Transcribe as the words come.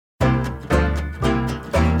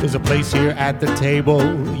There's a place here at the table.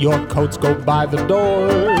 Your coats go by the door.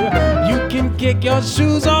 You can kick your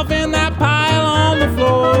shoes off in that pile on the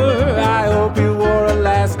floor. I hope you wore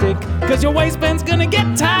elastic, cause your waistband's gonna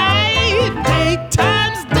get tight.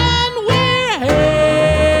 Daytime's done,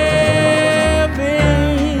 we're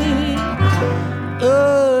having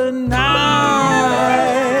a night.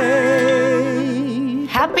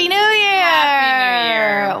 Happy New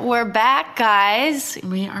Year! We're back, guys.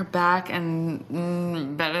 We are back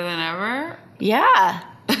and better than ever. Yeah.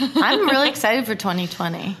 I'm really excited for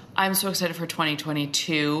 2020. I'm so excited for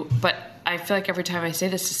 2022, but I feel like every time I say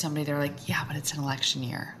this to somebody, they're like, yeah, but it's an election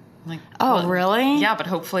year. I'm like, Oh, well, really? Yeah, but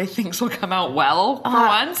hopefully things will come out well for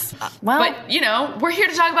once. well- But, you know, we're here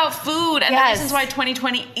to talk about food and Yes. the reasons why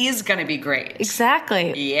 2020 is going to be great.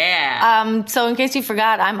 Exactly. Yeah. So in case you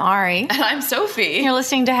forgot, I'm Ari. And I'm Sophie. You're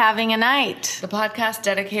listening to Having a Night. The podcast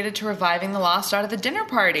dedicated to reviving the lost art of the dinner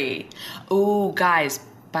party. Ooh, guys,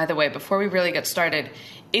 by the way, before we really get started,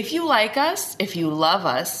 if you like us, if you love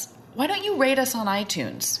us, why don't you rate us on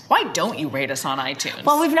iTunes? Why don't you rate us on iTunes?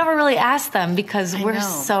 Well, we've never really asked them because I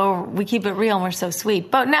we keep it real and we're so sweet.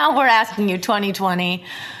 But now we're asking you, 2020.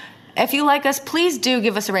 If you like us, please do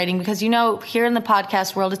give us a rating because, you know, here in the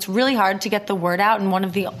podcast world, it's really hard to get the word out. And one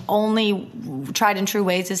of the only tried and true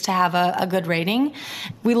ways is to have a good rating.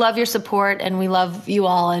 We love your support and we love you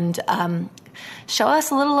all. And show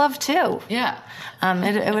us a little love, too. yeah.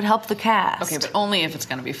 It would help the cast. Okay, but only if it's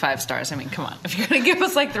going to be 5 stars. I mean, come on. If you're going to give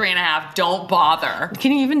us like 3.5, don't bother.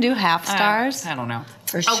 Can you even do half stars? I don't know.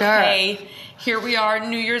 For sure. Okay, here we are.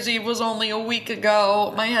 New Year's Eve was only a week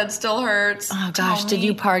ago. My head still hurts. Oh, gosh. Tell Did me.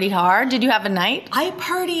 you party hard? Did you have a night? I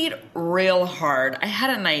partied real hard. I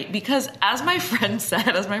had a night because as my friend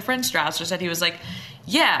Strasser said, he was like,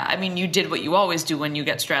 yeah, I mean, you did what you always do when you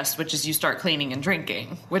get stressed, which is you start cleaning and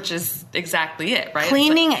drinking, which is exactly it, right?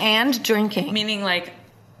 Cleaning and drinking. Meaning like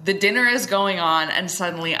the dinner is going on and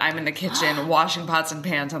suddenly I'm in the kitchen washing pots and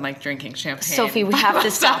pans and like drinking champagne. Sophie, we have to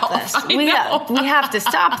stop this. We have to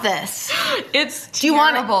stop this. It's Do you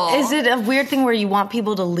terrible. is it a weird thing where you want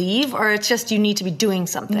people to leave or it's just you need to be doing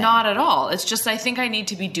something? Not at all. It's just I think I need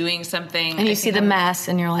to be doing something. And you I see think the I'm- mess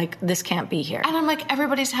and you're like, this can't be here. And I'm like,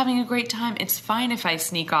 everybody's having a great time. It's fine if I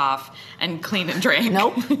sneak off and clean and drink.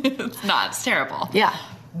 Nope. It's not. It's terrible. Yeah.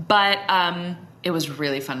 But it was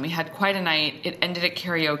really fun. We had quite a night. It ended at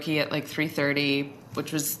karaoke at like 3:30,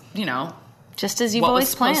 which was, you know, Just as you've what always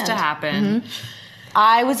was planned. supposed to happen.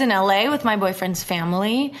 I was in LA with my boyfriend's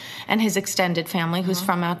family and his extended family who's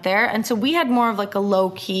from out there. And so we had more of like a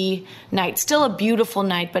low-key night. Still a beautiful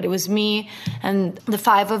night, but it was me and the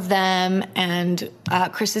 5 of them and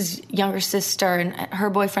Chris's younger sister and her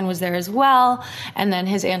boyfriend was there as well. And then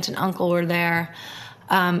his aunt and uncle were there.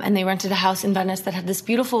 And they rented a house in Venice that had this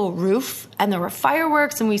beautiful roof, and there were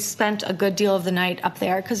fireworks, and we spent a good deal of the night up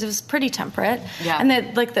there because it was pretty temperate. Yeah. And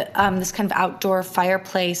they like this kind of outdoor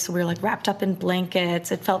fireplace. We were like wrapped up in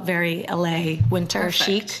blankets. It felt very LA winter Perfect.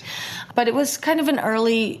 chic, but it was kind of an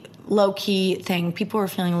early low key thing. People were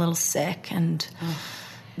feeling a little sick, and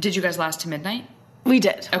Did you guys last to midnight? we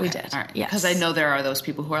did. Okay. We did. All right. Yes. Because I know there are those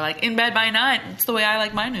people who are like, in bed by 9. It's the way I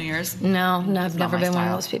like my New Year's. No, I've Not never my been one of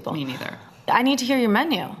style. those people. Me neither. I need to hear your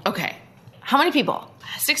menu. Okay. How many people?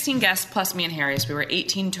 16 guests plus me and Harry, so we were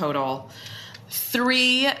 18 total.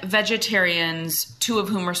 3 vegetarians, 2 of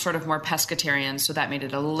whom were sort of more pescatarians, so that made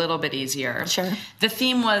it a little bit easier. Sure. The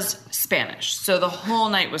theme was Spanish, so the whole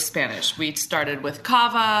night was Spanish. We started with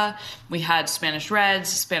cava, we had Spanish reds,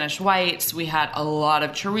 Spanish whites, we had a lot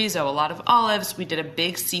of chorizo, a lot of olives, we did a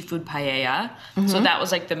big seafood paella, so that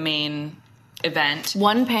was like the main event.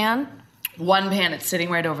 One pan? One pan, it's sitting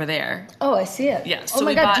right over there. Oh, I see it. Yeah, Oh so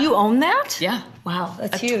my we God, bought- do you own that? Yeah. Wow,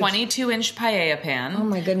 that's A huge. 22-inch paella pan. Oh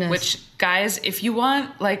my goodness. Which, guys, if you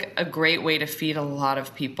want like a great way to feed a lot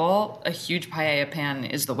of people, a huge paella pan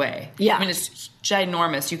is the way. Yeah. I mean, it's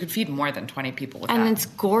ginormous. You could feed more than 20 people with And that. it's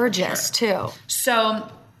gorgeous, too. So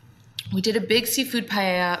we did a big seafood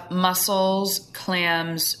paella, mussels,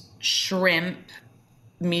 clams, shrimp,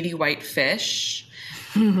 meaty white fish.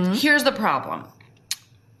 Here's the problem.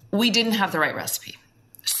 We didn't have the right recipe.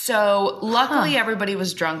 So luckily everybody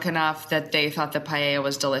was drunk enough that they thought the paella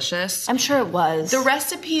was delicious. I'm sure it was. The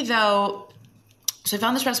recipe, though, so I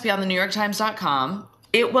found this recipe on the NewYorkTimes.com.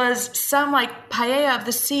 It was some like paella of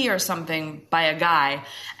the sea or something by a guy.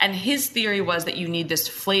 And his theory was that you need this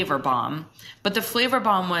flavor bomb. But the flavor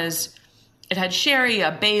bomb was, it had sherry,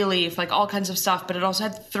 a bay leaf, like all kinds of stuff. But it also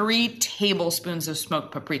had 3 tablespoons of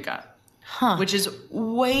smoked paprika. Which is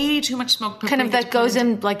way too much smoked paprika. kind of that goes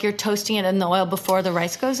in, like you're toasting it in the oil before the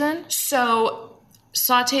rice goes in? So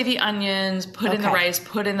saute the onions, put in the rice,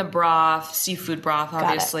 put in the broth, seafood broth,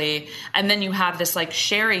 obviously. And then you have this like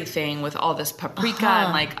sherry thing with all this paprika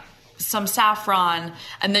and like some saffron,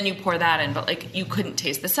 and then you pour that in. But like you couldn't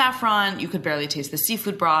taste the saffron, you could barely taste the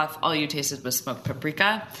seafood broth. All you tasted was smoked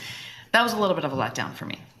paprika. That was a little bit of a letdown for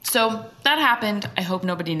me. So that happened. I hope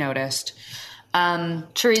nobody noticed.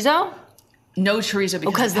 Chorizo? No chorizo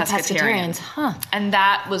because of pescatarians. Huh. And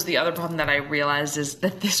that was the other problem that I realized is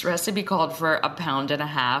that this recipe called for 1.5 pounds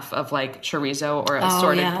of like chorizo or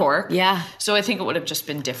assorted pork. Yeah. So I think it would have just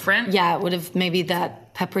been different. Yeah, it would have, maybe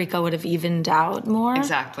that paprika would have evened out more.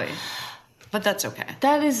 Exactly. But that's okay.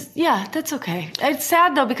 That's okay. It's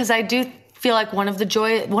sad though, because I do feel like one of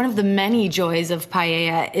the many joys of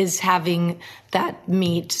paella is having that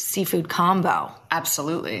meat seafood combo.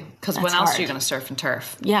 Absolutely. Because when else are you going to surf and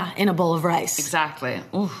turf? Yeah, in a bowl of rice. Exactly.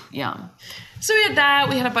 Ooh, yum. So we had that.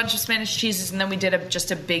 We had a bunch of Spanish cheeses, and then we did just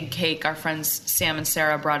a big cake. Our friends Sam and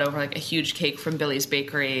Sarah brought over like a huge cake from Billy's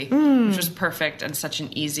Bakery, which was perfect and such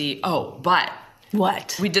an easy. Oh, but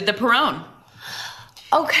what? We did the Perón.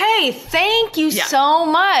 Okay, thank you so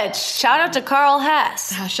much. Shout out to Carl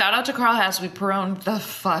Hess. Shout out to Carl Hess. We Perróned the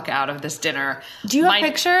fuck out of this dinner. Do you have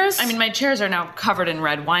pictures? I mean, my chairs are now covered in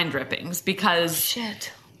red wine drippings because...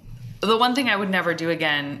 Shit. The one thing I would never do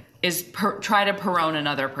again is try to Perón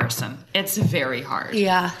another person. It's very hard.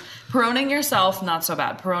 Yeah. Peroning yourself, not so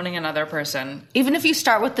bad. Peroning another person. Even if you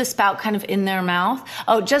start with the spout kind of in their mouth.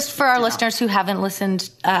 Oh, just for our listeners who haven't listened,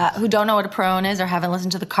 who don't know what a Perón is or haven't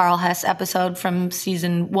listened to the Carl Hess episode from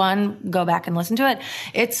season 1, go back and listen to it.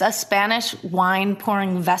 It's a Spanish wine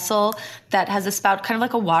pouring vessel that has a spout kind of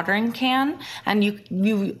like a watering can. And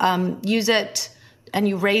you use it and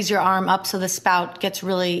you raise your arm up so the spout gets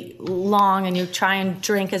really long and you try and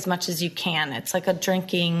drink as much as you can. It's like a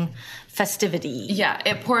drinking festivity. Yeah,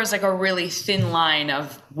 it pours like a really thin line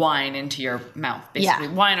of wine into your mouth, basically.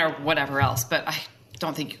 Yeah. Wine or whatever else, but I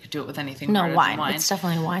don't think you could do it with anything harder than wine. It's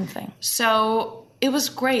definitely a wine thing. So it was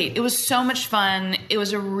great. It was so much fun. It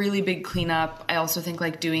was a really big cleanup. I also think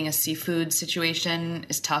like doing a seafood situation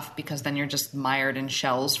is tough because then you're just mired in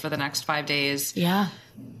shells for the next 5 days. Yeah.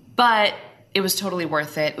 But it was totally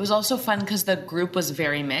worth it. It was also fun because the group was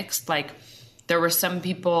very mixed. Like, there were some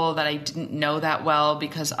people that I didn't know that well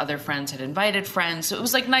because other friends had invited friends. So it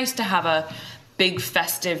was like nice to have a big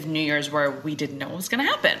festive New Year's where we didn't know what was going to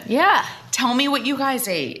happen. Yeah. Tell me what you guys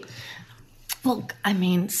ate. Well, I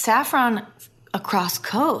mean, saffron across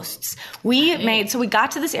coasts. We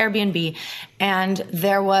got to this Airbnb and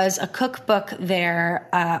there was a cookbook there,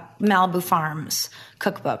 Malibu Farms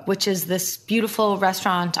cookbook, which is this beautiful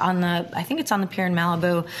restaurant I think it's on the pier in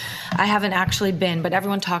Malibu. I haven't actually been, but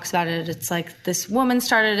everyone talks about it. It's like this woman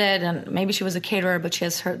started it and maybe she was a caterer, but she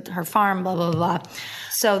has her farm, blah, blah, blah.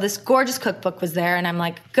 So this gorgeous cookbook was there and I'm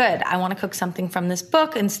like, good, I want to cook something from this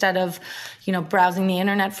book instead of, browsing the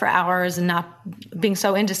internet for hours and not being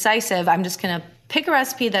so indecisive. I'm just going to pick a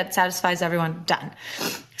recipe that satisfies everyone. Done.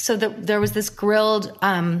 So there was this grilled,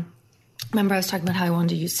 remember I was talking about how I wanted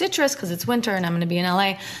to use citrus because it's winter and I'm going to be in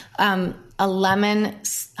LA. A lemon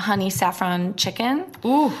honey saffron chicken,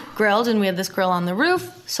 grilled, and we had this grill on the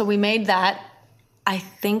roof. So we made that. I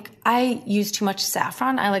think I used too much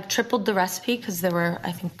saffron. I tripled the recipe because there were,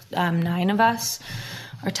 I think, 9 of us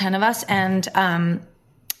or 10 of us. And,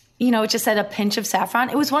 it just said a pinch of saffron.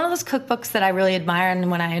 It was one of those cookbooks that I really admire.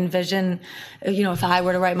 And when I envision, if I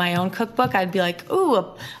were to write my own cookbook, I'd be like, ooh,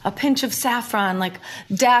 a pinch of saffron, like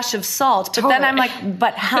dash of salt. But then I'm like,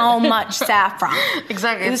 but how much saffron?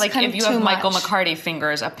 Exactly. It's like if you have Michael McCarty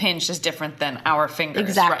fingers, a pinch is different than our fingers.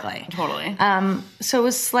 Exactly. Right. Totally. So it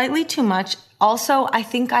was slightly too much. Also, I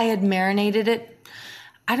think I had marinated it.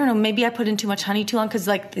 I don't know, maybe I put in too much honey too long because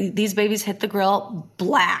these babies hit the grill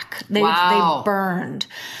black. They burned.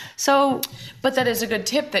 So, but that is a good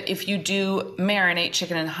tip that if you do marinate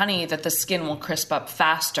chicken in honey, that the skin will crisp up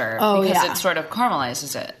faster because it sort of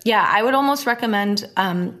caramelizes it. Yeah, I would almost recommend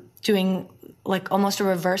doing almost a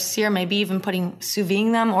reverse sear, maybe even sous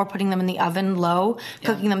vide them or putting them in the oven low,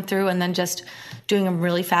 cooking them through, and then just doing them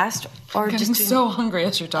really fast. Or I'm just so hungry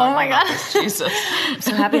as you're talking about this. Jesus. I'm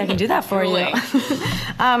so happy I can do that for you.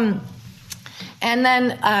 And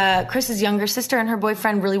then Chris's younger sister and her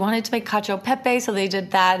boyfriend really wanted to make cacio pepe, so they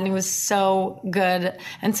did that, and it was so good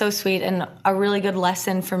and so sweet, and a really good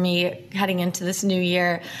lesson for me heading into this new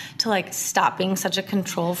year to stop being such a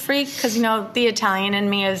control freak, because the Italian in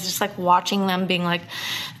me is just watching them being like,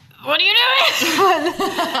 what are you doing?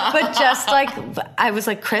 but just I was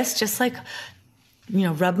like, Chris, just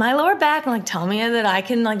rub my lower back and tell me that I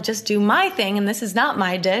can just do my thing and this is not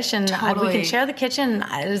my dish and we can share the kitchen.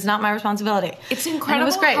 It is not my responsibility. It's incredible it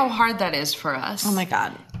was great. How hard that is for us. Oh my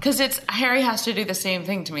God. Because Harry has to do the same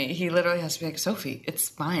thing to me. He literally has to be like, Sophie, it's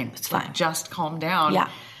fine. It's fine. Just calm down. Yeah.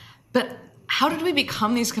 But how did we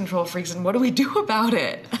become these control freaks, and what do we do about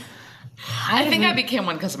it? I think I became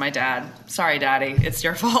one because of my dad. Sorry, Daddy. It's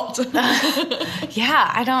your fault.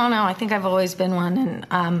 Yeah, I don't know. I think I've always been one,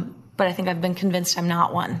 and but I think I've been convinced I'm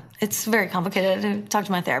not one. It's very complicated. I talk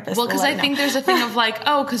to my therapist. Well, because I think there's a thing of like,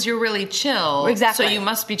 oh, because you're really chill. Exactly. So you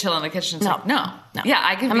must be chill in the kitchen. It's No. like, no. No. Yeah,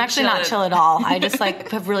 I'm actually not chill at all. I just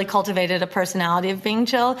have really cultivated a personality of being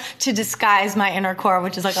chill to disguise my inner core,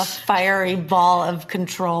 which is like a fiery ball of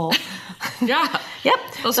control. Yeah. Yep.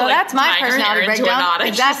 Also, so that's my personality breakdown.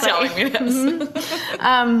 Exactly. Telling me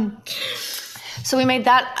this. So we made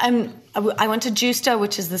that. I went to Giusto,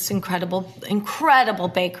 which is this incredible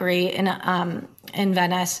bakery in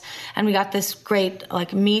Venice, and we got this great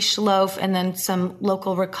like miche loaf and then some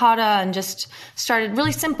local ricotta, and just started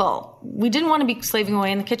really simple. We didn't want to be slaving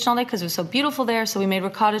away in the kitchen all day because it was so beautiful there, so we made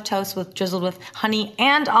ricotta toast drizzled with honey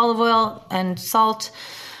and olive oil and salt,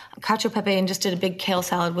 cacio e pepe, and just did a big kale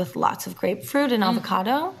salad with lots of grapefruit and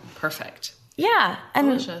avocado. Perfect. Yeah, and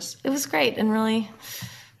Delicious. It was great and really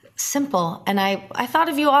simple. And I thought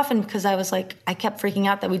of you often because I was like, I kept freaking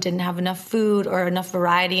out that we didn't have enough food or enough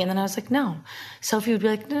variety. And then I was like, no. Sophie would be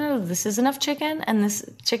like, no, this is enough chicken, and this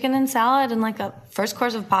chicken and salad and like a first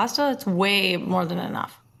course of pasta. It's way more than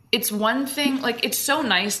enough. It's one thing, like, it's so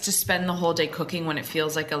nice to spend the whole day cooking when it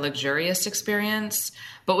feels like a luxurious experience.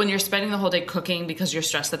 But when you're spending the whole day cooking because you're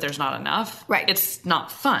stressed that there's not enough, right, it's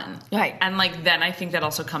not fun. Right. And, like, then I think that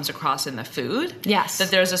also comes across in the food. Yes.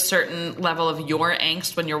 That there's a certain level of your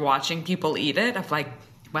angst when you're watching people eat it, of like,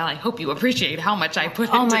 well, I hope you appreciate how much I put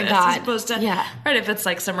into my this. God. As opposed to, yeah. Right, if it's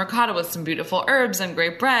like some ricotta with some beautiful herbs and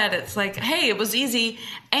great bread, it's like, hey, it was easy,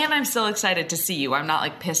 and I'm still excited to see you. I'm not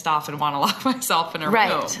like pissed off and want to lock myself in a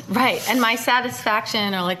room. Right. And my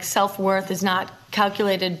satisfaction or like self-worth is not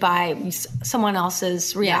calculated by someone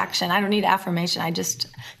else's reaction. Yeah. I don't need affirmation. I just,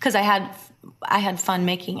 because I had fun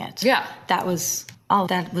making it. Yeah. That was all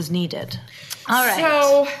that was needed. All right.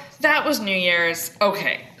 So that was New Year's.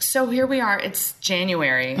 Okay. So here we are. It's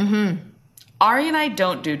January. Mm-hmm. Ari and I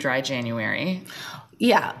don't do dry January.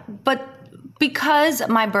 Yeah. But because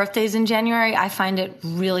my birthday's in January, I find it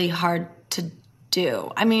really hard to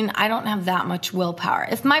do. I mean, I don't have that much willpower.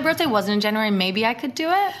 If my birthday wasn't in January, maybe I could do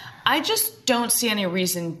it. I just don't see any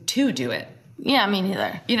reason to do it. Yeah, me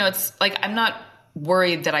neither. You know, it's like I'm not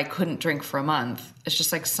worried that I couldn't drink for a month. It's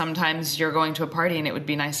just like sometimes you're going to a party and it would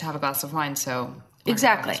be nice to have a glass of wine, so...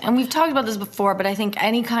 Exactly. And we've talked about this before, but I think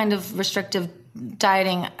any kind of restrictive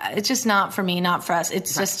dieting, it's just not for me, not for us.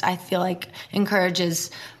 It's just, I feel like,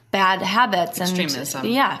 encourages bad habits. Extremism.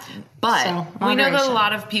 And, yeah. But so, we know that a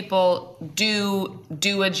lot of people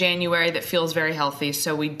do a January that feels very healthy,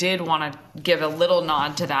 so we did want to give a little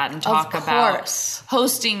nod to that and talk about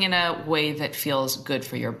hosting in a way that feels good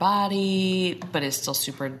for your body, but is still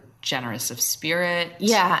super generous of spirit.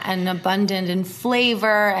 Yeah, and abundant in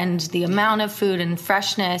flavor and the amount of food and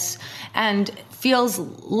freshness, and feels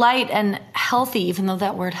light and healthy, even though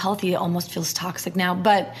that word healthy almost feels toxic now,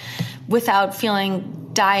 but without feeling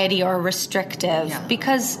diety or restrictive. Yeah.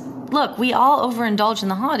 Because look, we all overindulge in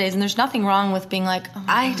the holidays, and there's nothing wrong with being like,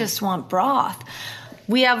 I just want broth.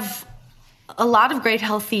 We have a lot of great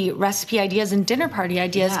healthy recipe ideas and dinner party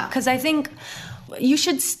ideas, because I think you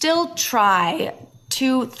should still try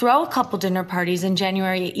to throw a couple dinner parties in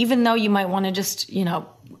January, even though you might want to just,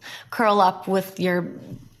 curl up with your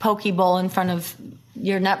poke bowl in front of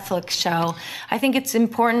your Netflix show. I think it's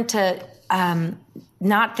important to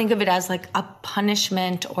not think of it as like a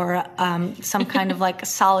punishment or some kind of like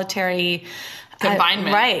solitary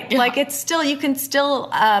confinement. Right. Yeah. Like it's still, you can still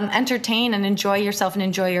entertain and enjoy yourself and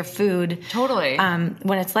enjoy your food. Totally.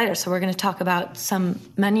 When it's later. So we're going to talk about some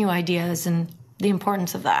menu ideas and the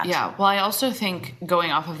importance of that. Yeah. Well, I also think going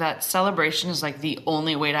off of that, celebration is like the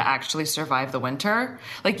only way to actually survive the winter.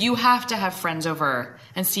 Like you have to have friends over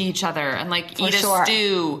and see each other and like eat a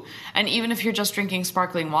stew. And even if you're just drinking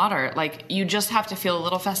sparkling water, like you just have to feel a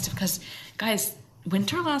little festive because, guys,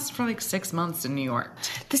 winter lasts for like 6 months in New York.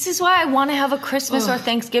 This is why I want to have a Christmas or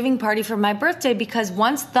Thanksgiving party for my birthday, because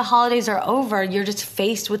once the holidays are over, you're just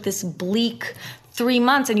faced with this bleak 3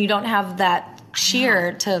 months and you don't have that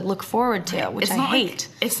cheer to look forward to, which I hate.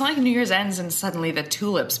 It's not like New Year's ends and suddenly the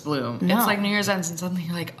tulips bloom. No. It's like New Year's ends and suddenly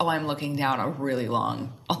you're like, oh, I'm looking down a really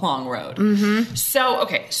long road. Mm-hmm.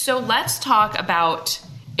 So let's talk about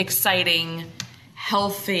exciting,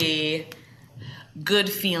 healthy, good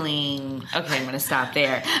feeling, okay, I'm going to stop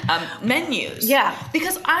there, menus. Yeah.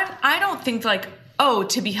 Because I don't think like, oh,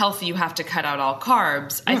 to be healthy, you have to cut out all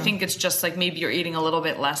carbs. I think it's just like maybe you're eating a little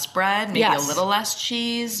bit less bread, maybe a little less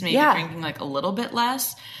cheese, maybe drinking like a little bit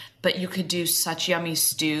less. But you could do such yummy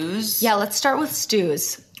stews. Yeah, let's start with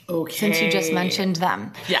stews. Okay. Since you just mentioned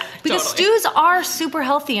them. Yeah, because stews are super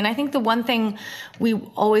healthy. And I think the one thing we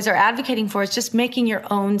always are advocating for is just making your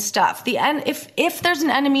own stuff. If there's an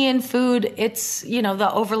enemy in food, it's,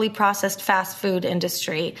 the overly processed fast food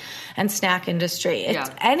industry and snack industry. It's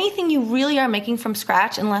anything you really are making from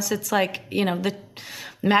scratch, unless it's like, the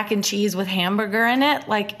mac and cheese with hamburger in it,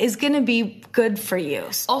 like, is going to be good for you.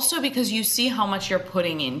 Also because you see how much you're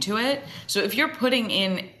putting into it. So if you're putting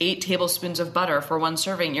in 8 tablespoons of butter for one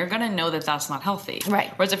serving, you're going to know that that's not healthy.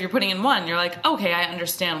 Right. Whereas if you're putting in one, you're like, okay, I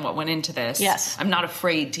understand what went into this. Yes. I'm not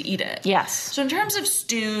afraid to eat it. Yes. So in terms of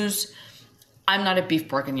stews, I'm not a beef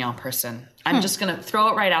bourguignon person. I'm just going to throw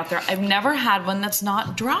it right out there. I've never had one that's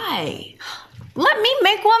not dry. Let me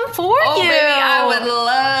make one for you. Oh, baby, I would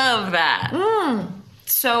love that.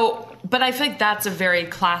 So, but I feel like that's a very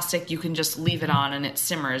classic, you can just leave it on and it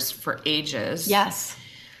simmers for ages. Yes.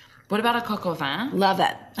 What about a coq au vin? Love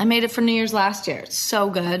it. I made it for New Year's last year. It's so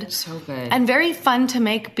good. So good. And very fun to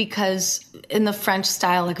make because in the French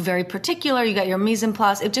style, like very particular, you got your mise en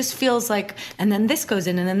place. It just feels like, and then this goes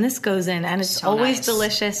in and then this goes in. And it's always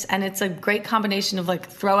delicious. And it's a great combination of like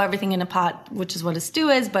throw everything in a pot, which is what a stew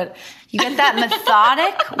is, but you get that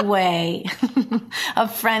methodic way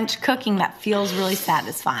of French cooking that feels really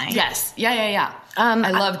satisfying. Yes. Yeah.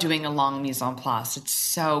 I love doing a long mise en place. It's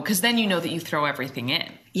so, because then you know that you throw everything in.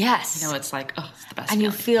 Yes. It's like, it's the best. And you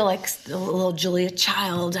feel like a little Julia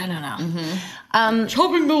Child. I don't know.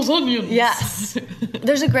 Chopping those onions. Yes.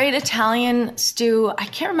 There's a great Italian stew. I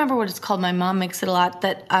can't remember what it's called. My mom makes it a lot.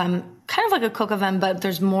 That kind of like a coq au vin, but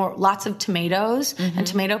there's lots of tomatoes and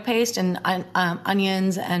tomato paste and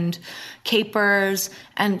onions and capers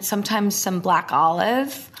and sometimes some black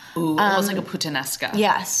olive. Ooh, almost like a puttanesca.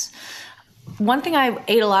 Yes. One thing I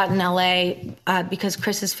ate a lot in LA because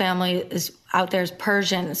Chris's family is out there is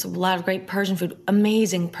Persian. It's a lot of great Persian food,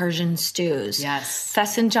 amazing Persian stews. Yes.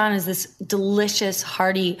 Fesenjan is this delicious,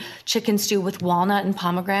 hearty chicken stew with walnut and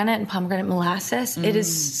pomegranate molasses. It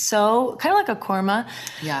is so, kind of like a korma.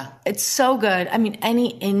 Yeah. It's so good. I mean,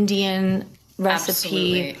 any Indian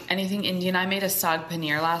recipe. Absolutely. Anything Indian. I made a saag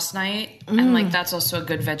paneer last night. And like that's also a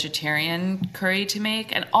good vegetarian curry to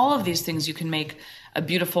make. And all of these things you can make a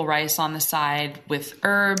beautiful rice on the side with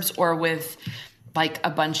herbs or with like a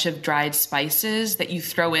bunch of dried spices that you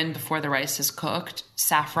throw in before the rice is cooked.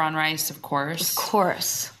 Saffron rice, of course. Of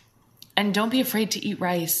course. And don't be afraid to eat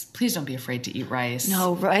rice. Please don't be afraid to eat rice.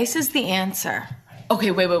 No, rice is the answer.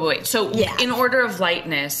 Okay, wait. So in order of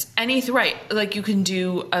lightness, like you can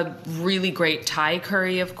do a really great Thai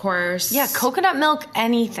curry, of course. Yeah, coconut milk,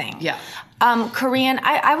 anything. Yeah. Korean,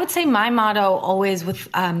 I would say my motto always with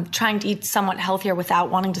trying to eat somewhat healthier without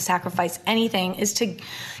wanting to sacrifice anything is to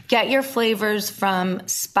get your flavors from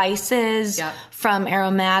spices, from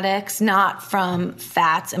aromatics, not from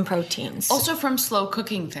fats and proteins. Also from slow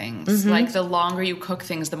cooking things. Like the longer you cook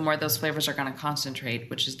things, the more those flavors are going to concentrate,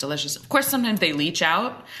 which is delicious. Of course, sometimes they leach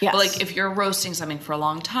out. Yes. But like if you're roasting something for a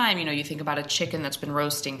long time, you think about a chicken that's been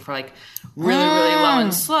roasting for like really, really low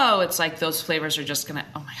and slow. It's like those flavors are just going to,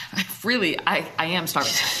 oh my God, I am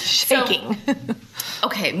starving. Shaking. So,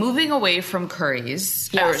 okay, moving away from curries,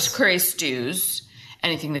 or curry stews,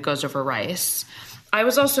 anything that goes over rice. I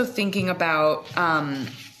was also thinking about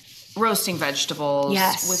roasting vegetables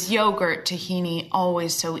with yogurt, tahini,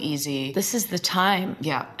 always so easy. This is the time.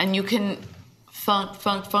 Yeah, and you can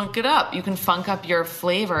funk it up. You can funk up your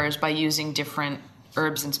flavors by using different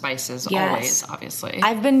herbs and spices, always, obviously.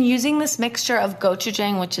 I've been using this mixture of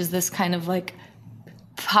gochujang, which is this kind of like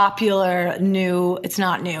popular it's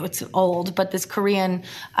not new, it's old, but this Korean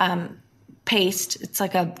paste. It's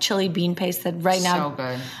like a chili bean paste that right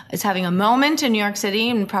now is having a moment in New York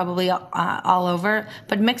City and probably all over.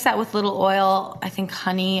 But mix that with little oil, I think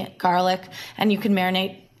honey, garlic, and you can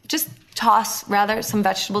marinate. Just toss some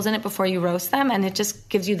vegetables in it before you roast them, and it just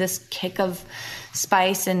gives you this kick of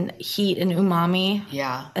spice and heat and umami.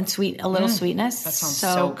 Yeah. And a little sweetness. That sounds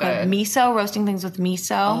so good. Miso, roasting things with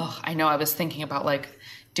miso. Oh, I know. I was thinking about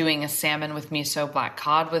doing a salmon with miso, black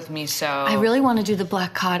cod with miso. I really want to do the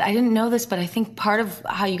black cod. I didn't know this, but I think part of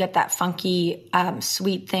how you get that funky,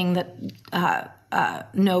 sweet thing that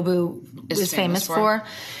Nobu is famous for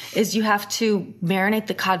is you have to marinate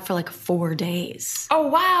the cod for like 4 days. Oh,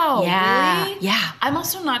 wow. Yeah. Really? Yeah. I'm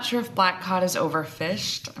also not sure if black cod is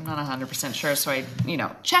overfished. I'm not 100% sure, so I,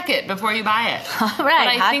 check it before you buy it. All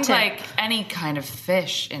right. But I think tip. like any kind of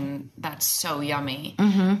fish, and that's so yummy.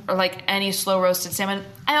 Mm-hmm. Or like any slow roasted salmon.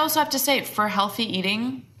 I also have to say, for healthy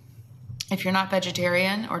eating, if you're not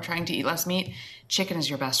vegetarian or trying to eat less meat, chicken is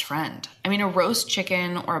your best friend. I mean, a roast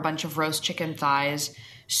chicken or a bunch of roast chicken thighs,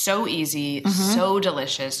 so easy, so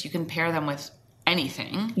delicious. You can pair them with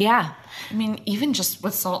anything. Yeah. I mean, even just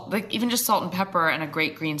with salt, even just salt and pepper and a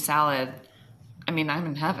great green salad. I mean, I'm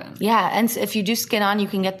in heaven. Yeah, and if you do skin on, you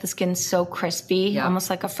can get the skin so crispy, almost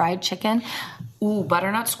like a fried chicken. Ooh,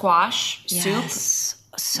 butternut squash soup.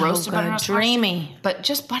 So Roasted good, butternut squash dreamy. soup. But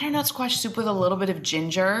just butternut squash soup with a little bit of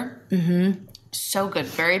ginger. Mm-hmm. So good.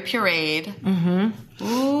 Very pureed. Mm-hmm.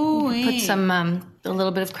 Ooh. Put some, a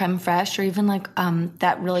little bit of creme fraiche or even like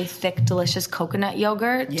that really thick, delicious coconut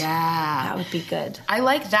yogurt. Yeah. That would be good. I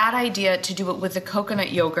like that idea to do it with the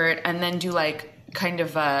coconut yogurt and then do like kind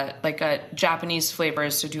of a Japanese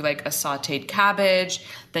flavors. So do like a sauteed cabbage.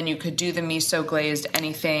 Then you could do the miso glazed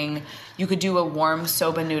anything. You could do a warm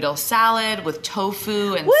soba noodle salad with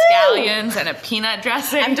tofu and scallions and a peanut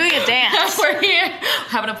dressing. I'm doing a dance. We're here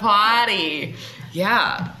having a party.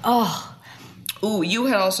 Yeah. Oh. Ooh, you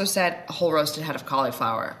had also said a whole roasted head of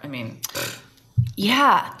cauliflower. I mean...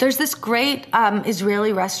 Yeah, there's this great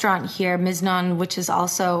Israeli restaurant here, Miznon, which is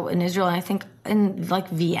also in Israel, and I think in like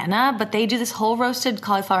Vienna, but they do this whole roasted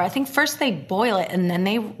cauliflower. I think first they boil it and then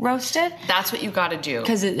they roast it. That's what you got to do.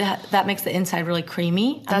 Because that makes the inside really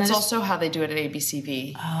creamy. That's also how they do it at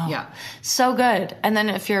ABCV. Oh, yeah. So good. And then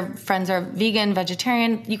if your friends are vegan,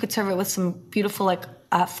 vegetarian, you could serve it with some beautiful like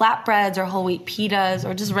flatbreads or whole wheat pitas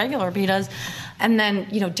or just regular pitas. And then,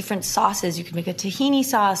 different sauces. You could make a tahini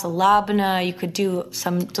sauce, a labna. You could do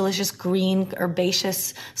some delicious green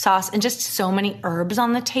herbaceous sauce and just so many herbs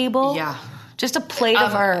on the table. Yeah. Just a plate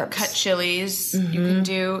of herbs. Cut chilies you can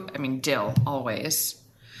do. I mean, dill, always.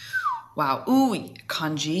 Wow. Ooh,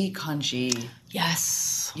 congee.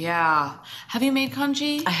 Yes. Yeah. Have you made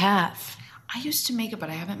congee? I have. I used to make it, but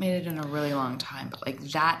I haven't made it in a really long time. But like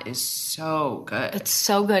that is so good. It's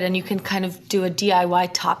so good. And you can kind of do a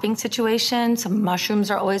DIY topping situation. Some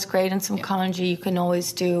mushrooms are always great and some congee. You can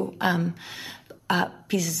always do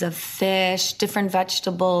pieces of fish, different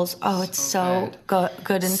vegetables. Oh, it's so good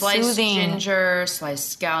and sliced soothing. Ginger,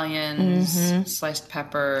 sliced scallions, sliced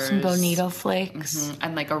peppers. Some bonito flakes.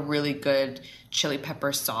 And like a really good chili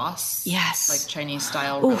pepper sauce. Yes. Like Chinese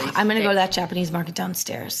style. Ooh, really I'm going to thick. go to that Japanese market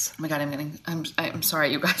downstairs. Oh my God, I'm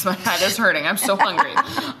sorry, you guys. My head is hurting. I'm so hungry.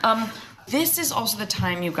 This is also the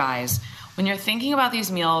time, you guys, when you're thinking about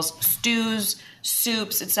these meals, stews,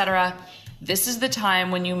 soups, etc. This is the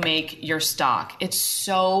time when you make your stock. It's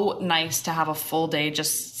so nice to have a full day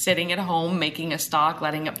just sitting at home, making a stock,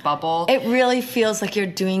 letting it bubble. It really feels like you're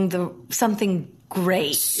doing something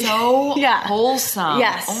great. So wholesome.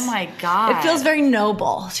 Yes. Oh my God. It feels very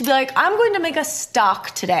noble. To be like, I'm going to make a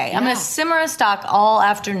stock today. I'm going to simmer a stock all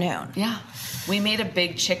afternoon. Yeah. We made a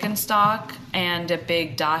big chicken stock and a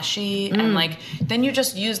big dashi, and like then you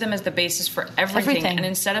just use them as the basis for everything. And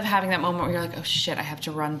instead of having that moment where you're like, oh shit, I have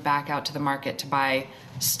to run back out to the market to buy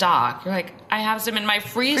stock, you're like, I have some in my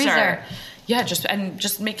freezer. Yeah,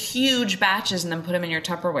 just make huge batches and then put them in your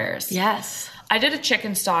Tupperwares. Yes. I did a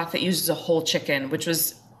chicken stock that uses a whole chicken, which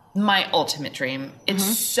was my ultimate dream. It's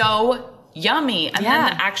so yummy. And then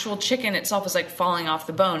the actual chicken itself is like falling off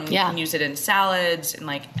the bone. You can use it in salads and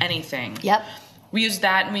like anything. Yep. We used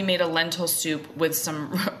that and we made a lentil soup with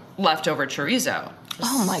some leftover chorizo.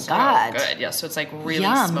 Oh my God. Good. Yeah, so it's like really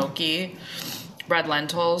smoky. Red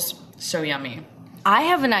lentils. So yummy. I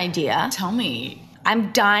have an idea. Tell me.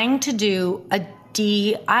 I'm dying to do a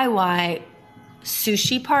DIY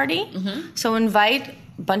sushi party. So invite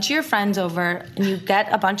a bunch of your friends over and you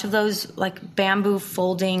get a bunch of those like bamboo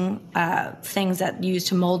folding things that you use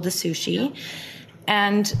to mold the sushi.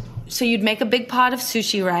 And so you'd make a big pot of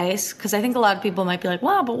sushi rice, because I think a lot of people might be like,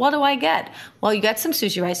 wow, but what do I get? Well, you get some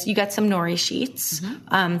sushi rice, you get some nori sheets,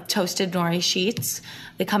 toasted nori sheets.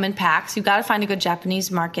 They come in packs. You've got to find a good Japanese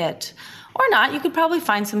market. Or not. You could probably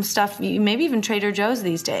find some stuff, maybe even Trader Joe's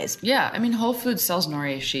these days. Yeah, I mean, Whole Foods sells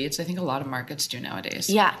nori sheets. I think a lot of markets do nowadays.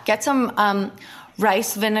 Yeah, get some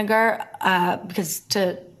rice vinegar because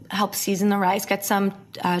to help season the rice. Get some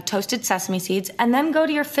toasted sesame seeds, and then go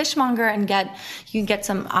to your fishmonger and you can get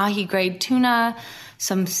some ahi grade tuna,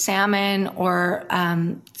 some salmon, or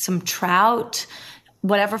some trout.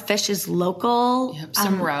 whatever fish is local. Yep.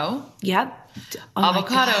 Some roe. Yep. Oh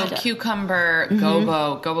Avocado, cucumber,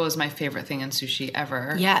 gobo. Gobo is my favorite thing in sushi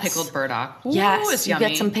ever. Yes. Pickled burdock. Ooh, Yes. it's You yummy.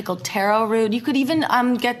 get some pickled taro root. You could even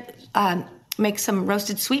make some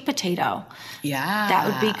roasted sweet potato. Yeah. That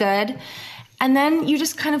would be good. And then you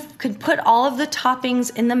just kind of could put all of the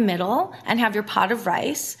toppings in the middle and have your pot of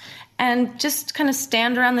rice and just kind of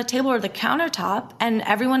stand around the table or the countertop and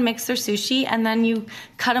everyone makes their sushi and then you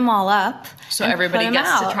cut them all up. So and everybody put 'em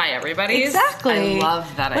gets to out. try everybody's? Exactly. I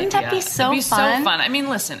love that Wouldn't idea. that be so It'd be fun? so fun. I mean,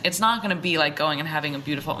 listen, it's not going to be like going and having a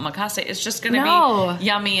beautiful omakase. It's just going to No. be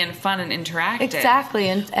yummy and fun and interactive. Exactly,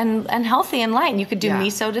 and healthy and light. And you could do Yeah.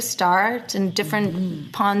 miso to start and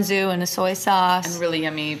different ponzu and a soy sauce. And really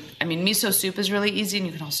yummy. I mean, miso soup is really easy, and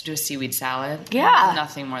you can also do a seaweed salad. Yeah.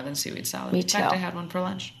 Nothing more than seaweed salad. Me In fact, too. I had one for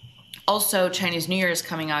lunch. Also, Chinese New Year is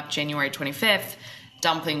coming up January 25th.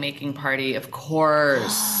 Dumpling making party, of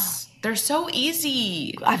course. They're so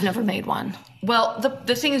easy. I've never made one. Well,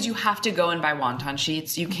 the thing is, you have to go and buy wonton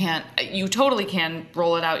sheets. You can't. You totally can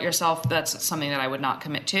roll it out yourself. That's something that I would not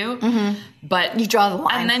commit to. Mm-hmm. But You draw the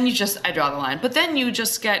line. and then I draw the line. But then you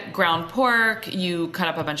just get ground pork. You cut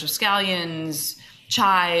up a bunch of scallions,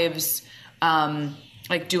 chives.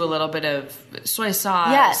 Like do a little bit of soy sauce,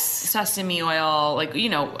 Yes. sesame oil. Like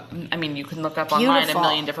I mean, you can look up online Beautiful. a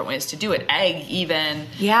million different ways to do it. Egg even.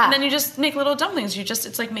 Yeah. And then you just make little dumplings.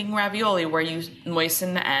 It's like making ravioli where you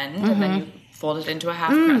moisten the end and then you fold it into a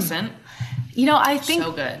half crescent. I think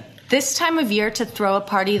So good. this time of year to throw a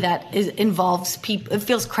party that involves people, it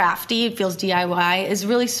feels crafty, it feels DIY, is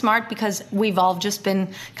really smart because we've all just been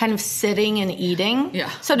kind of sitting and eating. Yeah.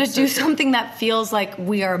 So to do something that feels like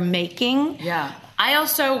we are making. Yeah. I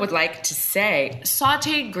also would like to say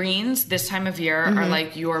sauteed greens this time of year are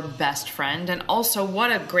like your best friend. And also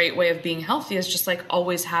what a great way of being healthy is just like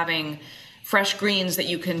always having fresh greens that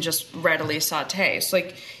you can just readily saute. So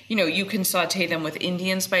like, you can saute them with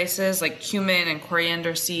Indian spices like cumin and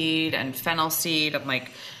coriander seed and fennel seed and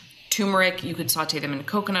like turmeric. You could saute them in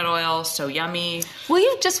coconut oil. So yummy. Will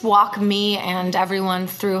you just walk me and everyone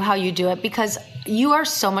through how you do it? Because you are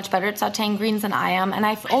so much better at sauteing greens than I am. And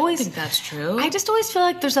I think that's true. I just always feel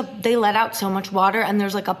like they let out so much water and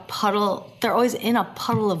there's like a puddle. They're always in a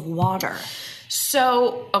puddle of water.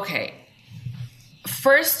 So, okay.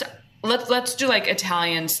 First, let's do like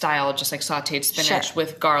Italian style, just like sauteed spinach Sure.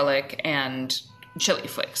 with garlic and chili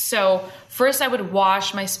flakes. So first I would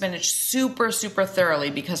wash my spinach super, super thoroughly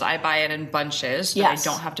because I buy it in bunches. So Yes.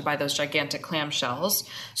 I don't have to buy those gigantic clamshells.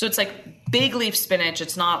 So it's like big leaf spinach.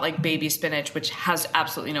 It's not like baby spinach, which has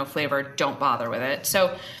absolutely no flavor. Don't bother with it.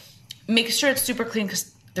 So make sure it's super clean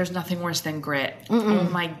because there's nothing worse than grit. Oh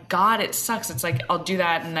my God, it sucks. It's like I'll do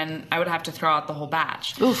that and then I would have to throw out the whole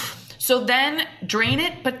batch. Oof. So then drain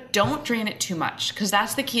it, but don't drain it too much because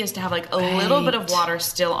that's the key is to have like a little bit of water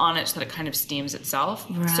still on it so that it kind of steams itself.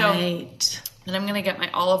 So Right. then I'm going to get my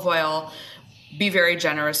olive oil, be very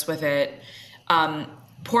generous with it,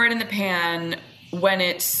 pour it in the pan. When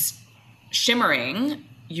it's shimmering,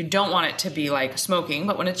 you don't want it to be like smoking,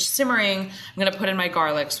 but when it's simmering, I'm going to put in my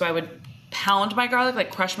garlic. So I would pound my garlic, like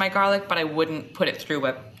crush my garlic, but I wouldn't put it through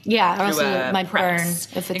a Yeah, or through else a it might press.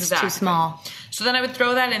 burn if it's Exactly. too small. So then I would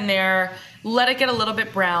throw that in there, let it get a little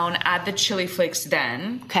bit brown, add the chili flakes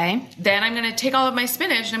then. Okay. Then I'm going to take all of my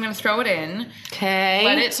spinach and I'm going to throw it in. Okay.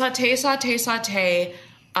 Let it saute.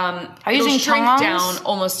 Are you It'll using shrink tongs? down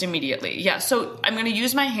almost immediately. Yeah, so I'm going to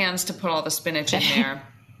use my hands to put all the spinach in there.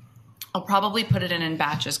 I'll probably put it in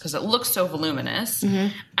batches because it looks so voluminous.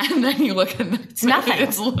 And then you look at it's nothing.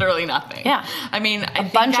 It's literally nothing. Yeah. I mean, I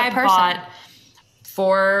think bunch I a person. bought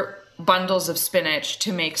 4 bundles of spinach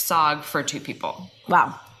to make sog for 2 people.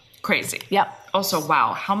 Wow. Crazy. Yep. Also,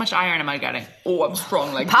 wow, how much iron am I getting? Oh, I'm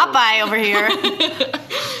strong like Popeye over here.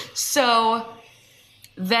 So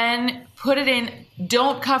then put it in.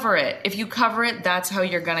 Don't cover it. If you cover it, that's how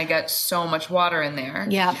you're going to get so much water in there.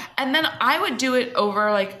 Yeah. And then I would do it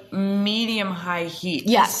over like medium high heat.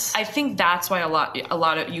 Yes. I think that's why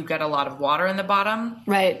you get a lot of water in the bottom.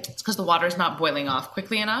 Right. It's because the water is not boiling off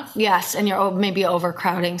quickly enough. Yes, and you're maybe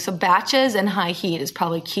overcrowding. So batches and high heat is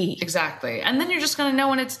probably key. Exactly. And then you're just going to know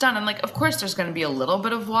when it's done. And like, of course, there's going to be a little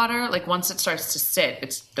bit of water. Like once it starts to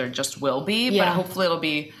sit, there just will be. Yeah. But hopefully it'll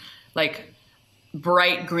be like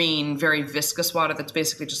bright green, very viscous water that's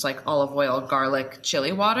basically just like olive oil, garlic,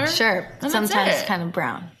 chili water. Sure. And that's Sometimes it. kind of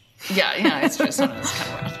brown. Yeah, it's true. Sometimes it's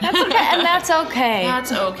kind of brown. That's okay. And that's okay.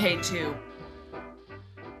 That's okay too.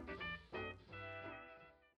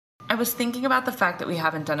 I was thinking about the fact that we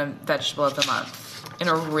haven't done a vegetable of the month. in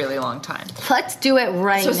a really long time. Let's do it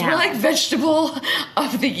right So it's now. more like vegetable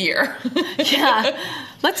of the year. Yeah.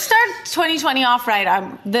 Let's start 2020 off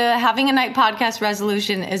right. The Having a Night podcast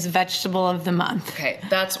resolution is vegetable of the month. Okay,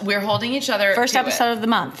 we're holding each other. First to episode it. of the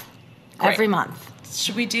month. Great. Every month.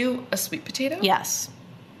 Should we do a sweet potato? Yes.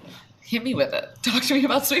 Hit me with it. Talk to me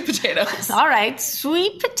about sweet potatoes. All right.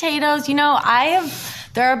 Sweet potatoes.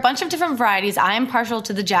 There are a bunch of different varieties. I am partial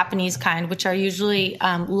to the Japanese kind, which are usually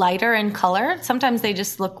lighter in color. Sometimes they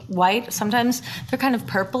just look white. Sometimes they're kind of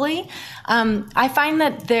purpley. I find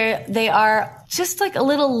that they are just like a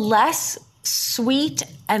little less sweet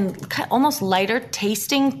and almost lighter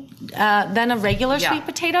tasting than a regular sweet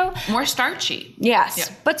potato. More starchy. Yes.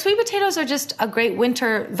 Yeah. But sweet potatoes are just a great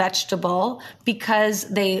winter vegetable because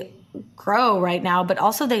they grow right now, but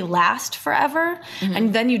also they last forever. Mm-hmm.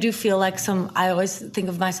 And then you do feel like I always think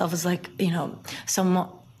of myself as like, some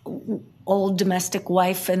old domestic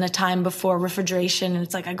wife in a time before refrigeration. And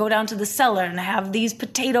it's like, I go down to the cellar and I have these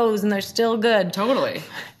potatoes and they're still good. Totally.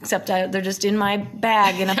 Except they're just in my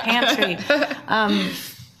bag in a pantry.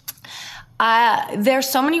 There's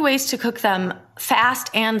so many ways to cook them fast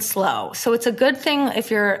and slow. So it's a good thing if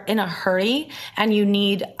you're in a hurry and you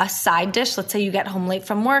need a side dish. Let's say you get home late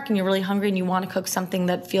from work and you're really hungry and you want to cook something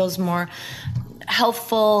that feels more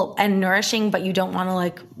healthful and nourishing, but you don't want to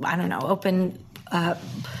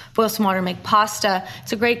boil some water, make pasta.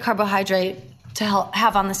 It's a great carbohydrate to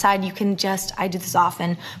have on the side. You can I do this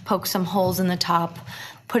often, poke some holes in the top,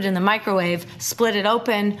 put it in the microwave, split it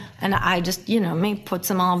open, and I just, maybe put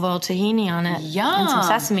some olive oil tahini on it. Yum. And some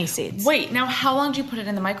sesame seeds. Wait, now how long do you put it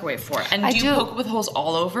in the microwave for? And do you poke it with holes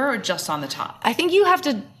all over or just on the top? I think you have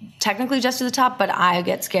to technically just to the top, but I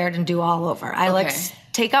get scared and do all over. I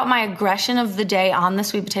take out my aggression of the day on the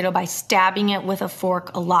sweet potato by stabbing it with a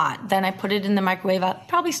fork a lot. Then I put it in the microwave. I'll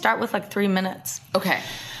probably start with 3 minutes. Okay.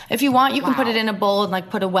 If you want, you can put it in a bowl and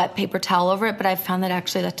put a wet paper towel over it, but I've found that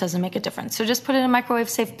actually that doesn't make a difference. So just put it in a microwave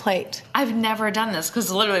safe plate. I've never done this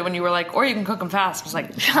because literally when you were or you can cook them fast, I was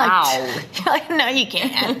like, wow. No, you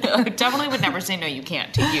can't. I definitely would never say no, you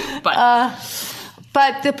can't to you.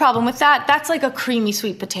 But the problem with that's like a creamy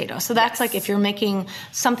sweet potato. So that's if you're making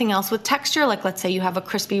something else with texture, let's say you have a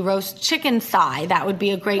crispy roast chicken thigh, that would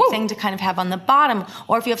be a great thing to kind of have on the bottom.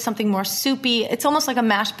 Or if you have something more soupy, it's almost like a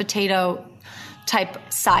mashed potato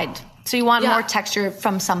type side. So you want more texture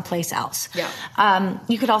from someplace else. Yeah.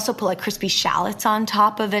 You could also put crispy shallots on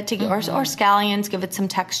top of it or scallions, give it some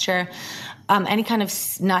texture. Any kind of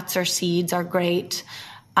nuts or seeds are great.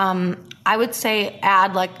 I would say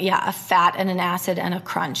add a fat and an acid and a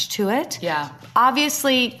crunch to it. Yeah.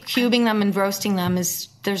 Obviously, cubing them and roasting them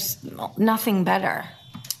there's nothing better.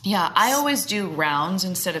 Yeah, I always do rounds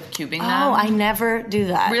instead of cubing them. Oh, I never do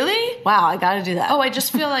that. Really? Wow, I got to do that. Oh, I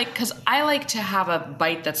just feel because I like to have a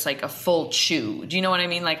bite that's a full chew. Do you know what I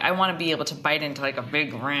mean? I want to be able to bite into a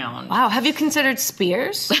big round. Wow, have you considered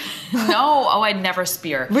spears? No, I'd never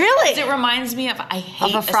spear. Really? It reminds me I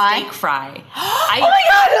hate a fry? steak fry. Oh my God,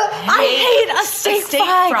 I hate a steak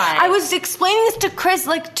fry. I was explaining this to Chris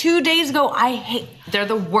 2 days ago. They're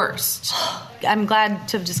the worst. I'm glad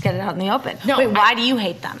to just get it out in the open. No, wait, why do you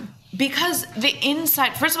hate them? Because the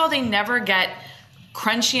inside, first of all, they never get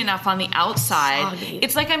crunchy enough on the outside. Soggy.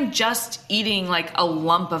 It's I'm just eating a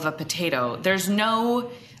lump of a potato. There's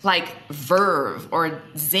no verve or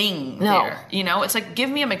zing there. It's give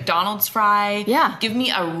me a McDonald's fry. Yeah. Give me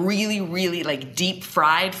a really, really deep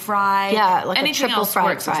fried fry. Yeah, anything a triple else fried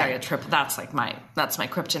works. fry. Exactly, a triple. That's my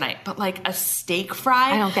kryptonite. But a steak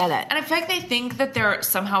fry, I don't get it. And in fact, they think that they're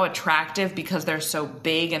somehow attractive because they're so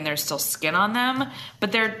big and there's still skin on them,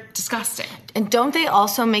 but they're disgusting. And don't they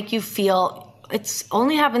also make you feel? It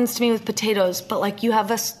only happens to me with potatoes, but you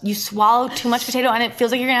swallow too much potato and it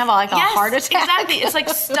feels like you're gonna have a heart attack. Exactly.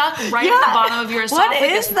 It's stuck right at the bottom of your esophagus.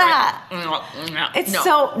 What is that? It's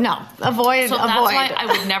avoid. So that's why I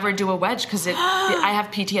would never do a wedge because I have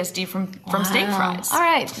PTSD from steak fries. All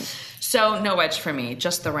right. So no wedge for me,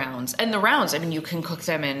 just the rounds. And the rounds, you can cook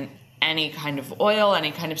them in any kind of oil,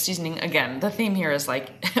 any kind of seasoning. Again, the theme here is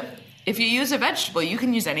if you use a vegetable, you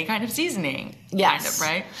can use any kind of seasoning. Yes. Kind of,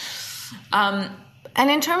 right? And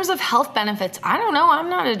in terms of health benefits, I don't know. I'm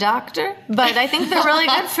not a doctor, but I think they're really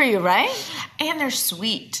good for you, right? And they're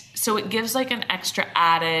sweet, so it gives an extra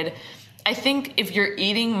added. I think if you're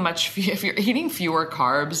eating fewer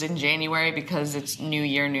carbs in January because it's New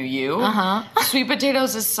Year, New You, sweet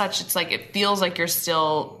potatoes is such. It's it feels like you're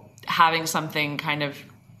still having something kind of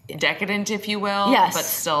decadent, if you will. Yes, but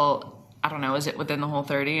still. I don't know. Is it within the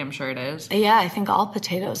Whole30? I'm sure it is. Yeah, I think all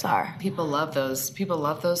potatoes are. People love those. People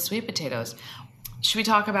love those sweet potatoes. Should we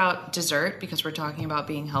talk about dessert because we're talking about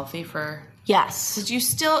being healthy for Yes. Because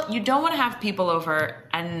you don't want to have people over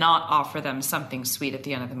and not offer them something sweet at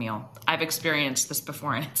the end of the meal. I've experienced this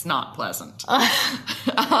before, and it's not pleasant.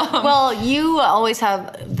 Well, you always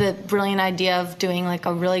have the brilliant idea of doing like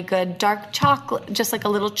a really good dark chocolate, just like a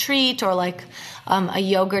little treat, or like a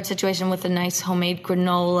yogurt situation with a nice homemade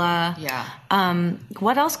granola. Yeah.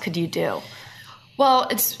 What else could you do? Well,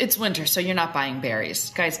 it's winter, so you're not buying berries.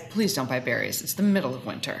 Guys, please don't buy berries. It's the middle of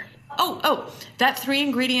winter. Oh, that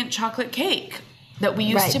 3-ingredient chocolate cake that we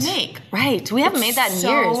used to make. Right. We haven't made that in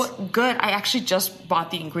years. So good. I actually just bought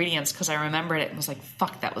the ingredients because I remembered it and was like,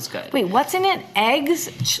 fuck, that was good. Wait, what's in it?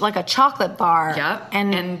 Eggs, like a chocolate bar. Yep.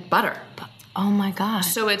 And butter. Oh my God.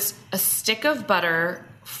 So it's a stick of butter,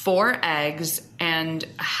 4 eggs, and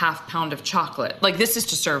a half pound of chocolate. Like, this is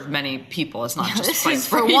to serve many people. It's not just this like is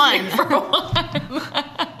for one.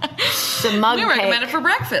 The mug We cake. recommend it for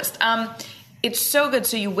breakfast. It's so good.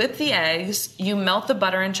 So you whip the eggs, you melt the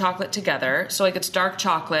butter and chocolate together. So like it's dark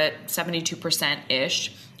chocolate,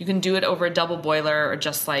 72%-ish. You can do it over a double boiler or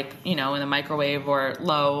just like, in the microwave or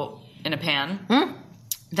low in a pan.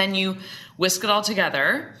 Then you whisk it all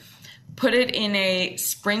together, put it in a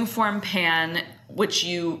springform pan, which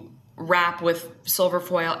you wrap with silver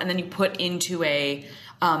foil, and then you put into a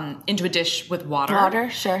dish with water. Water,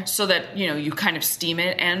 sure. So that, you kind of steam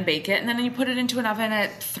it and bake it. And then you put it into an oven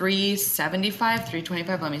at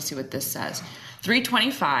 325. Let me see what this says.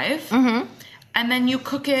 325. Mm-hmm. And then you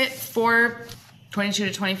cook it for 22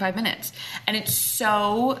 to 25 minutes. And it's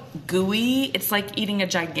so gooey. It's like eating a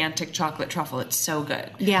gigantic chocolate truffle. It's so good.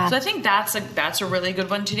 Yeah. So I think that's a really good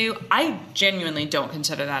one to do. I genuinely don't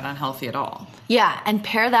consider that unhealthy at all. Yeah, and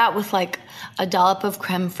pair that with like a dollop of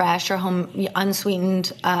creme fraiche or home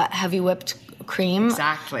unsweetened heavy whipped cream.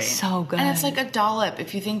 Exactly. So good. And it's like a dollop.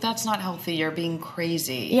 If you think that's not healthy, you're being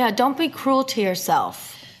crazy. Yeah, don't be cruel to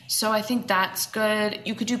yourself. So I think that's good.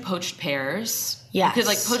 You could do poached pears. Yes. You could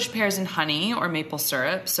like poached pears in honey or maple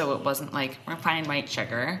syrup, so it wasn't like refined white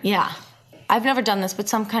sugar. Yeah. I've never done this, but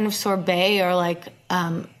some kind of sorbet or like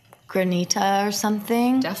granita or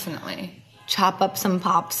something. Definitely. Chop up some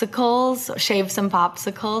popsicles, shave some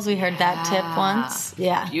popsicles. We heard that tip once.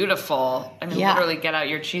 Yeah. Beautiful. I mean, Yeah. literally get out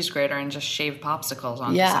your cheese grater and just shave popsicles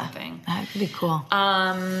onto something. That could be cool.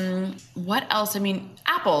 What else? I mean,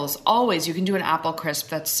 apples. Always. You can do an apple crisp.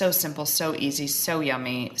 That's so simple, so easy, so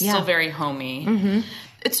yummy. Yeah. Still very homey. Mm-hmm.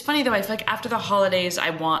 It's funny, though. I feel like after the holidays,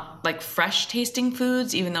 I want, like, fresh-tasting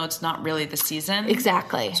foods, even though it's not really the season.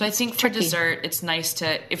 Exactly. So I think for dessert, it's nice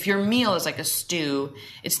to, if your meal is like a stew,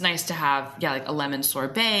 it's nice to have, like a lemon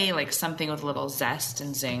sorbet, like something with a little zest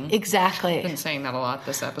and zing. Exactly. I've been saying that a lot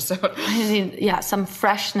this episode. I mean, yeah, some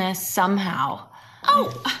freshness somehow.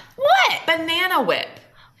 Oh, What? banana whip.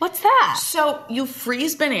 What's that? So you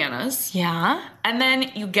freeze bananas. Yeah. And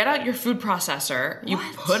then you get out your food processor. You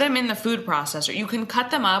put them in the food processor. You can cut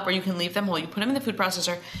them up or you can leave them whole. You put them in the food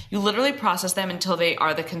processor. You literally process them until they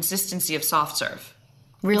are the consistency of soft serve.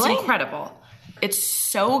 Really? It's incredible. It's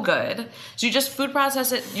so good. So you just food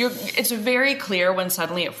process it. It's very clear when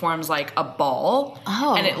suddenly it forms like a ball.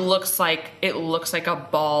 Oh. And it looks like a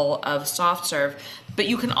ball of soft serve. But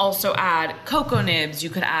you can also add cocoa nibs. You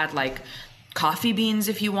could add like coffee beans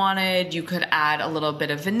if you wanted. You could add a little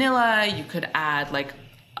bit of vanilla. You could add like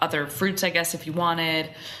other fruits, I guess, if you wanted.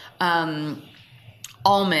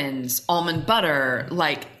 Almonds, almond butter,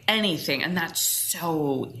 like anything. And that's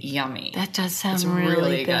so yummy. That does sound It's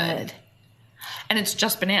really good. And it's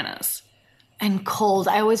just bananas. And cold.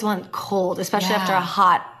 I always want cold, especially after a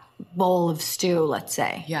hot bowl of stew, let's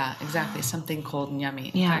say. Yeah, exactly. Something cold and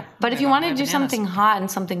yummy. Yeah. In fact, But if I you got want my to do bananas. something hot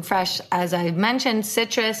and something fresh, as I mentioned,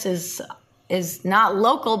 citrus is not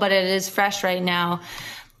local, but it is fresh right now.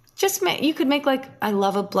 You could make like, I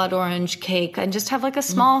love a blood orange cake and just have like a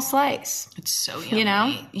small slice. It's so yummy. You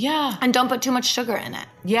know? Yeah. And don't put too much sugar in it.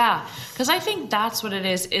 Yeah. Because I think that's what it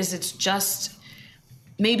is it's just,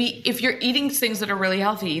 maybe if you're eating things that are really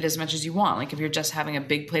healthy, eat as much as you want. Like if you're just having a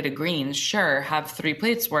big plate of greens, sure, have 3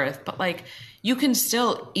 plates worth. But like you can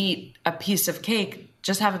still eat a piece of cake,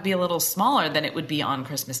 just have it be a little smaller than it would be on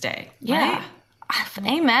Christmas Day. Yeah. Right?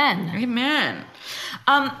 Amen. Amen.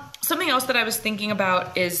 Something else that I was thinking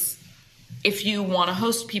about is if you want to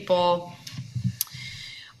host people,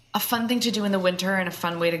 a fun thing to do in the winter and a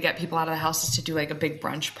fun way to get people out of the house is to do like a big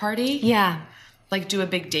brunch party. Yeah. Like do a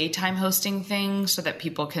big daytime hosting thing so that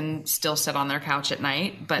people can still sit on their couch at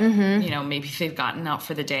night. But, maybe they've gotten out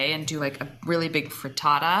for the day and do like a really big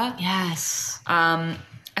frittata. Yes.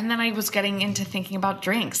 And then I was getting into thinking about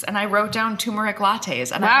drinks, and I wrote down turmeric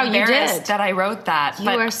lattes. And Wow, I'm you embarrassed did. that I wrote that. You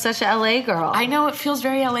but are such a LA girl. I know it feels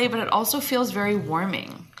very LA, but it also feels very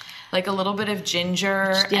warming. Like a little bit of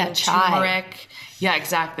ginger and chai. turmeric. Yeah,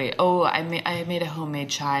 exactly. Oh, I made a homemade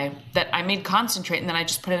chai that I made concentrate and then I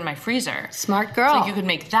just put it in my freezer. Smart girl. So like you could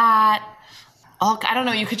make that. I don't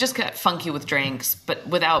know, you could just get funky with drinks, but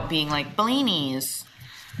without being like Bellinis.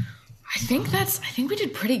 I think we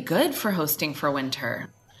did pretty good for hosting for winter.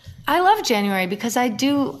 I love January because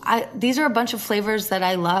these are a bunch of flavors that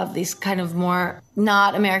I love. These kind of more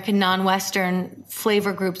not American, non-Western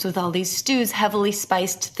flavor groups with all these stews, heavily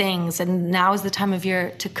spiced things. And now is the time of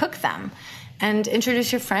year to cook them and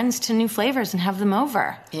introduce your friends to new flavors and have them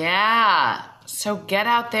over. Yeah. So get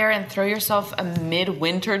out there and throw yourself a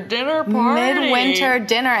midwinter dinner party. Midwinter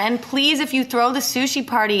dinner. And please, if you throw the sushi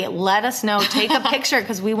party, let us know. Take a picture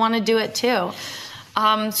because we want to do it too.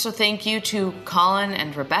 So thank you to Colin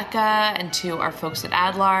and Rebecca and to our folks at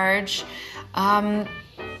AdLarge.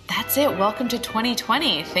 That's it. Welcome to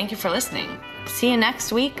 2020. Thank you for listening. See you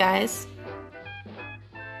next week, guys.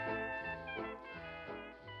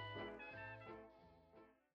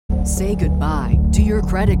 Say goodbye to your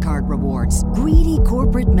credit card rewards. Greedy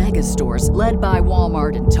corporate mega stores, led by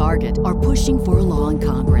Walmart and Target, are pushing for a law in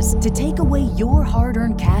Congress to take away your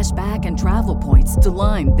hard-earned cash back and travel points to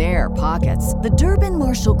line their pockets. The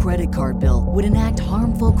Durbin-Marshall credit card bill would enact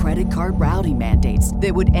harmful credit card routing mandates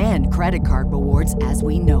that would end credit card rewards as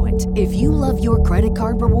we know it. If you love your credit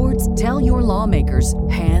card rewards, tell your lawmakers,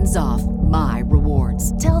 hands off my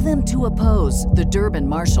rewards. Tell them to oppose the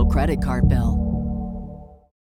Durbin-Marshall credit card bill.